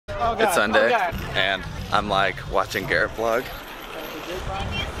It's Sunday, and I'm like watching Garrett vlog.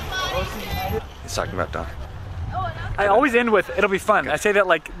 He's talking about Don. I always end with, it'll be fun. I say that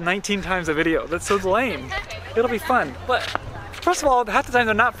like 19 times a video. That's so lame. It'll be fun. But first of all, half the time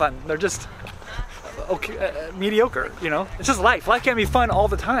they're not fun. They're just okay, mediocre, you know? It's just life. Life can't be fun all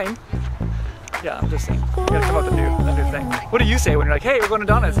the time. Yeah, I'm just saying. You gotta come up with a new thing. What do you say when you're like, hey, we're going to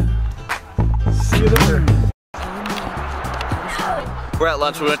Donna's? See you there. We're at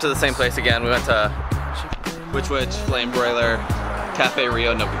lunch. We went to the same place again. We went to Which Flame Broiler, Cafe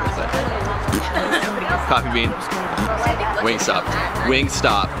Rio, nobody goes there. Coffee Bean, Wingstop,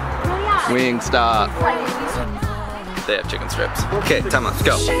 Wingstop, Wingstop. They have chicken strips. Okay, time on, let's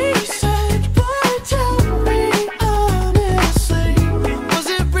go.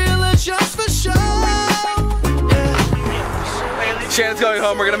 Shannon's going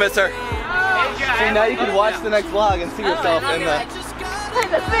home, we're gonna miss her. See, now you can watch the next vlog and see yourself in the...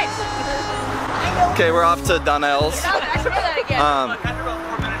 Okay, we're off to Donnell's.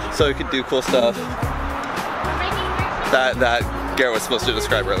 So we could do cool stuff that Garrett was supposed to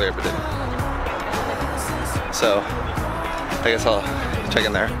describe earlier, but didn't. So, I guess I'll check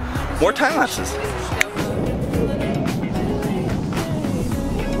in there. More time lapses.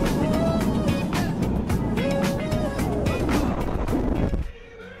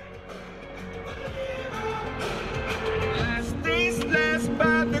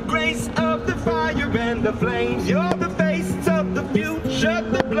 The flames, you're the face of the future,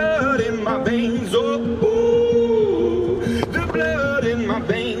 the blood in my veins, oh, ooh, the blood in my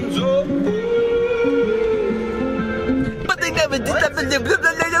veins, oh, ooh. But they never did that,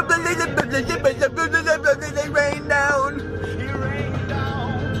 they rain down, you rain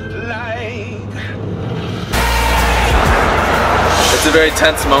down like... It's a very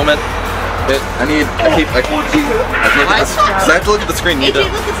tense moment. I have to look at the screen. Look, it's a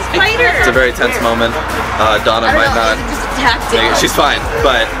spider. It's a very tense moment. Donna might not. Just attacked it. She's fine,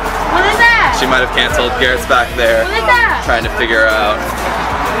 but what is that? She might have canceled. Garrett's back there, What is that? trying to figure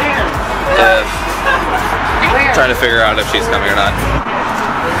out if she's coming or not.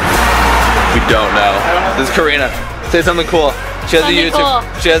 We don't know. This is Karina. Say something cool. She has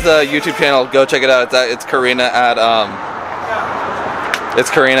She has a YouTube channel. Go check it out. It's Karina at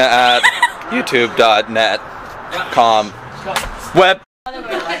youtube.net.com web.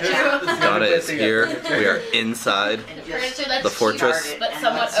 Donna is here. We are inside the fortress. But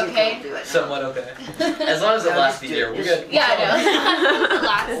somewhat okay. Somewhat okay. As long as it lasts a year, we're good. Yeah, I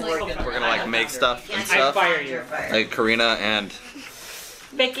know. We're gonna like make stuff and stuff. Like Karina and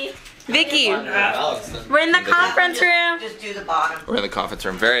Vicky. We're in the conference room. Just do the bottom. we're in the conference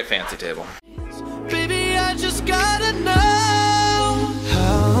room. Very fancy table. Baby, I just gotta know,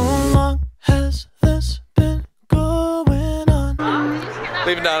 how long has this been going on?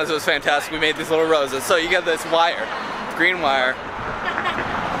 Leaving Donna's was fantastic. We made these little roses. So you get this wire, green wire. It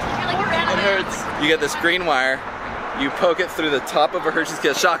hurts. You get this green wire. You poke it through the top of a Hershey's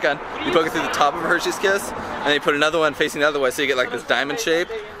Kiss shotgun. You poke it through the top of a Hershey's Kiss, and then you put another one facing the other way, so you get like this diamond shape.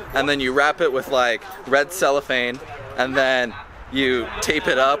 And then you wrap it with like red cellophane, and then you tape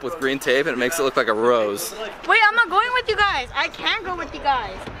it up with green tape, and it makes it look like a rose. Wait, I'm not going with you guys. I can't go with you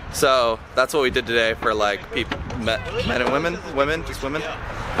guys. So that's what we did today for like people, men and women, just women.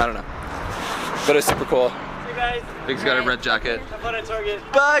 I don't know, but it's super cool. Big's got a red jacket.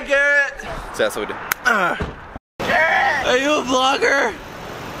 Bye, Garrett. So that's what we do. Garrett, are you a vlogger?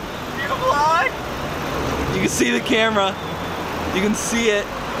 You vlog? You can see the camera. You can see it.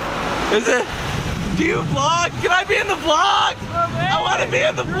 Is it? Do you vlog? Can I be in the vlog? I want to be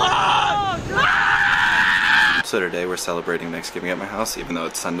in the vlog! So today we're celebrating Thanksgiving at my house, even though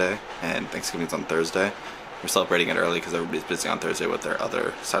it's Sunday and Thanksgiving's on Thursday. We're celebrating it early because everybody's busy on Thursday with their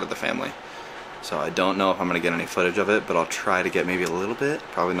other side of the family. So I don't know if I'm going to get any footage of it, but I'll try to get maybe a little bit.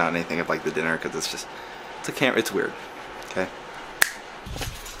 Probably not anything of like the dinner because it's just, it's weird. Okay?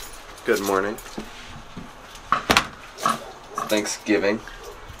 Good morning. It's Thanksgiving.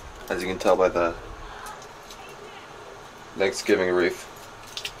 As you can tell by the Thanksgiving wreath.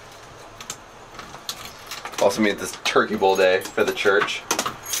 Also means this turkey bowl day for the church.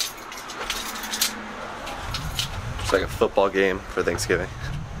 It's like a football game for Thanksgiving.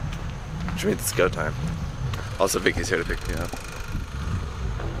 Which means it's go time. Also Vicky's here to pick me up.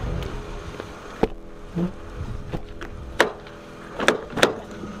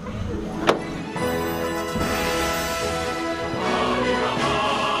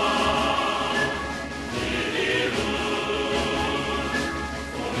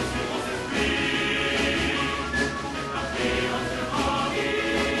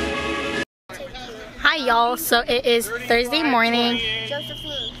 Hi, y'all. y'all. So it is Thursday morning.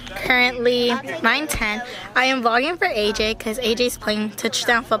 Currently 9:10. I am vlogging for AJ because AJ's playing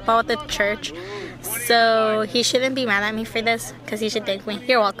touchdown football at the church. So he shouldn't be mad at me for this because he should thank me.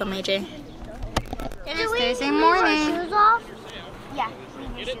 You're welcome, AJ. It is Thursday morning. Yeah.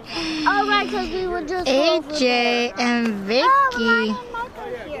 Oh, right, because we would just AJ and Vicky.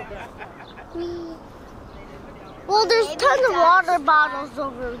 Well, there's tons of water bottles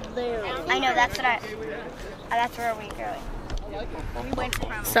over there. I know, that's where we go.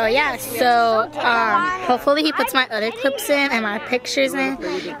 So yeah, so hopefully he puts my other clips in and my pictures in.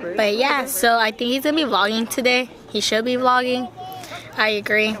 But yeah, so I think he's gonna be vlogging today. He should be vlogging. I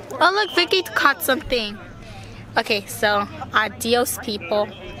agree. Oh look, Vicky caught something. Okay, so adios people.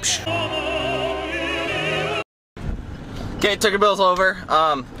 Okay, Tucker Bill's over.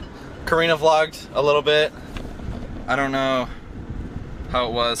 Karina vlogged a little bit. I don't know how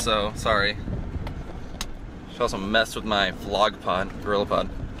it was, so sorry. She also messed with my vlog pod, Gorilla Pod.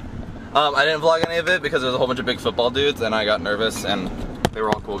 I didn't vlog any of it because there's a whole bunch of big football dudes and I got nervous and they were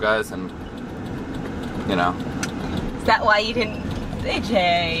all cool guys and, you know. Is that why you didn't?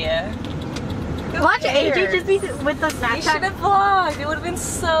 AJ. Watch AJ just be with the You should Snapchat have vlogged. It would have been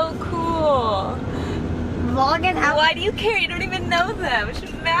so cool. vlogging out. Why do you care? You don't even know them. It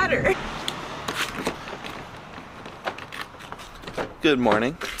shouldn't matter. Good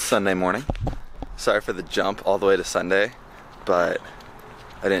morning, Sunday morning. Sorry for the jump all the way to Sunday, but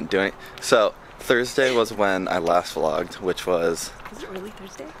I didn't do any. So Thursday was when I last vlogged, which was Is it really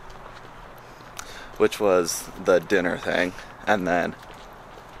Thursday? which was the dinner thing, and then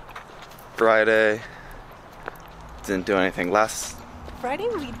Friday didn't do anything. Last Friday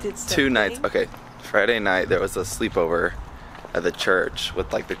we did something. 2 nights, okay, Friday night there was a sleepover at the church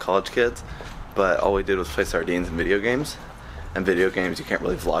with like the college kids, but all we did was play sardines and video games. And video games, you can't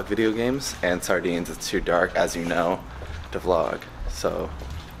really vlog video games, and sardines, it's too dark, as you know, to vlog. So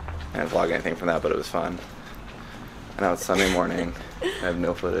I didn't vlog anything from that, but it was fun. And now it's Sunday morning. I have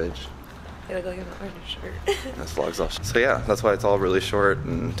no footage. Gotta go get my orange shirt. And this vlog's all so yeah, that's why it's all really short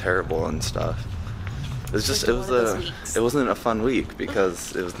and terrible and stuff. It's just it wasn't a fun week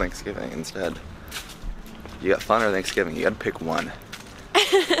because it was Thanksgiving instead. You got fun or Thanksgiving? You gotta pick one.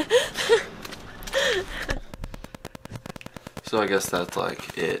 So I guess that's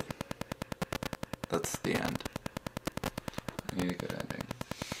like it. That's the end. I need a good ending.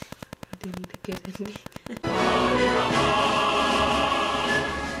 I do need a good ending.